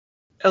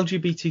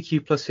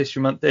LGBTQ plus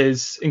History Month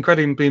is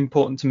incredibly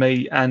important to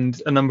me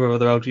and a number of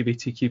other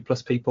LGBTQ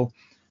plus people.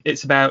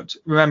 It's about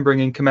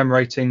remembering and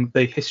commemorating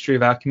the history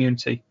of our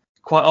community.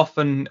 Quite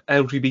often,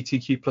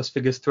 LGBTQ plus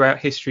figures throughout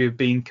history have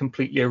been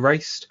completely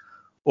erased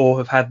or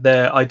have had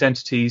their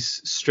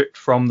identities stripped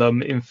from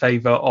them in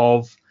favour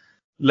of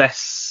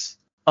less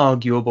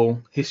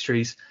arguable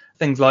histories.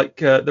 Things like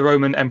the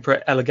Roman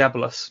Emperor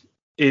Elagabalus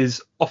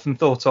is often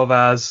thought of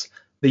as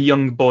the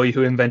young boy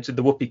who invented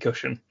the whoopee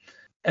cushion.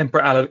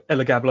 Emperor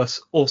Elagabalus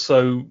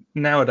also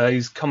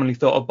nowadays commonly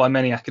thought of by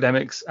many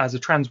academics as a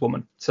trans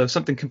woman, so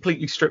something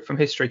completely stripped from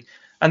history.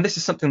 And this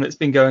is something that's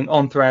been going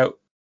on throughout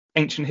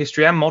ancient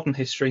history and modern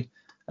history,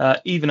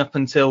 even up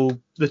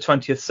until the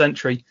 20th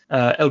century,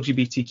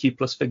 LGBTQ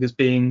plus figures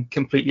being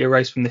completely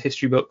erased from the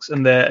history books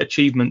and their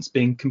achievements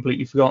being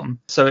completely forgotten.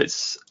 So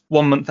it's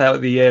 1 month out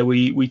of the year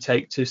we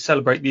take to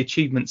celebrate the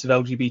achievements of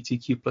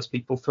LGBTQ plus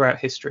people throughout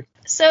history.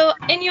 So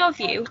in your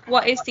view,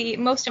 what is the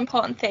most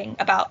important thing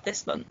about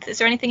this month? Is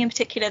there anything in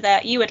particular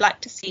that you would like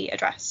to see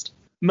addressed?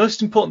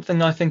 Most important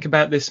thing I think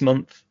about this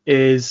month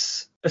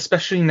is,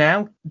 especially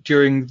now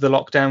during the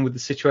lockdown with the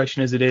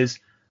situation as it is,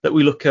 that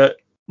we look at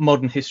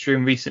modern history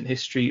and recent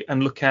history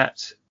and look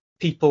at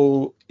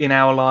people in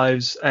our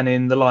lives and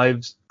in the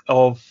lives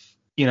of,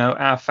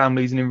 our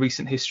families and in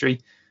recent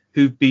history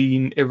who've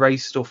been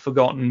erased or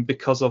forgotten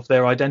because of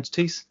their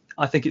identities.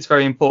 I think it's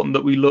very important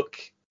that we look,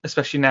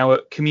 especially now,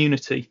 at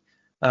community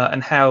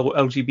and how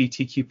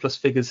LGBTQ plus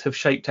figures have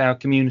shaped our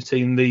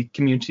community and the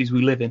communities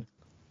we live in.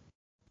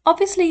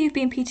 Obviously, you've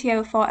been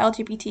PTO for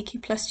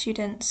LGBTQ plus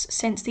students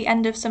since the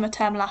end of summer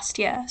term last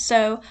year.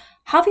 So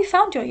how have you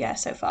found your year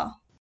so far?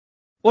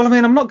 Well,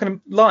 I'm not going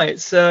to lie.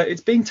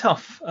 It's been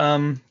tough.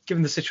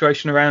 Given the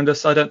situation around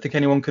us, I don't think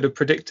anyone could have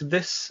predicted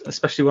this,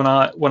 especially when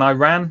I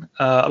ran.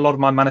 A lot of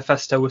my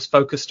manifesto was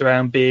focused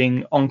around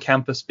being on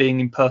campus, being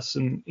in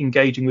person,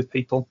 engaging with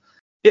people.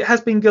 It has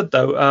been good,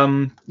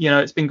 though.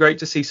 It's been great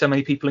to see so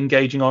many people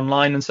engaging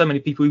online and so many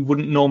people we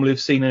wouldn't normally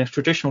have seen in a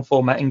traditional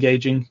format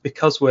engaging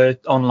because we're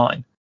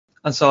online.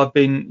 And so I've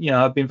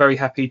been very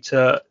happy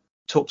to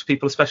talk to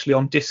people, especially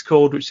on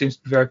Discord, which seems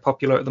to be very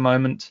popular at the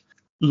moment.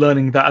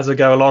 Learning that as I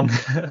go along.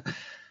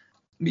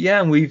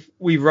 And we've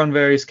run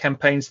various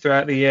campaigns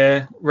throughout the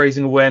year,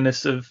 raising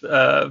awareness of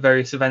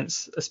various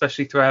events,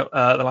 especially throughout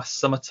the last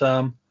summer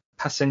term,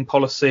 passing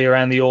policy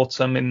around the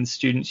autumn in the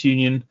Students'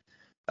 Union,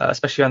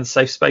 especially around the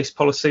safe space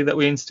policy that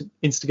we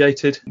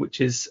instigated,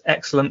 which is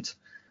excellent.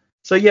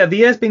 So the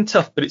year's been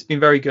tough, but it's been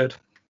very good.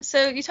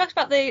 So you talked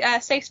about the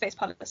safe space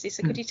policy,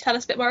 so could you tell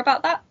us a bit more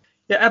about that?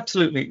 Yeah,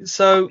 absolutely.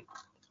 So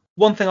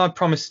one thing I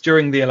promised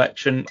during the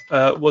election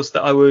was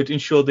that I would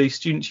ensure the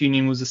Students'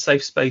 Union was a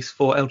safe space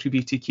for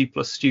LGBTQ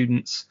plus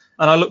students.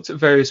 And I looked at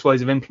various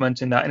ways of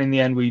implementing that. And in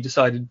the end, we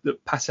decided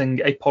that passing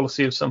a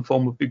policy of some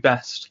form would be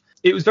best.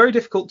 It was very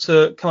difficult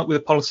to come up with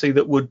a policy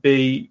that would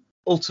be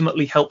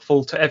ultimately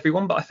helpful to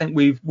everyone. But I think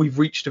we've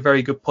reached a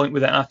very good point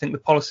with it. And I think the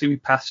policy we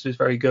passed is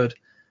very good.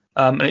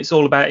 And it's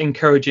all about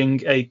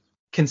encouraging a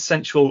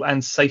consensual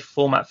and safe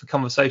format for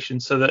conversation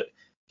so that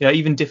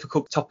even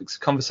difficult topics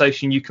of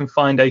conversation, you can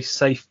find a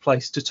safe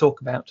place to talk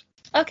about.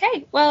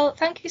 Okay, well,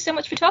 thank you so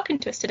much for talking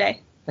to us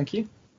today. Thank you.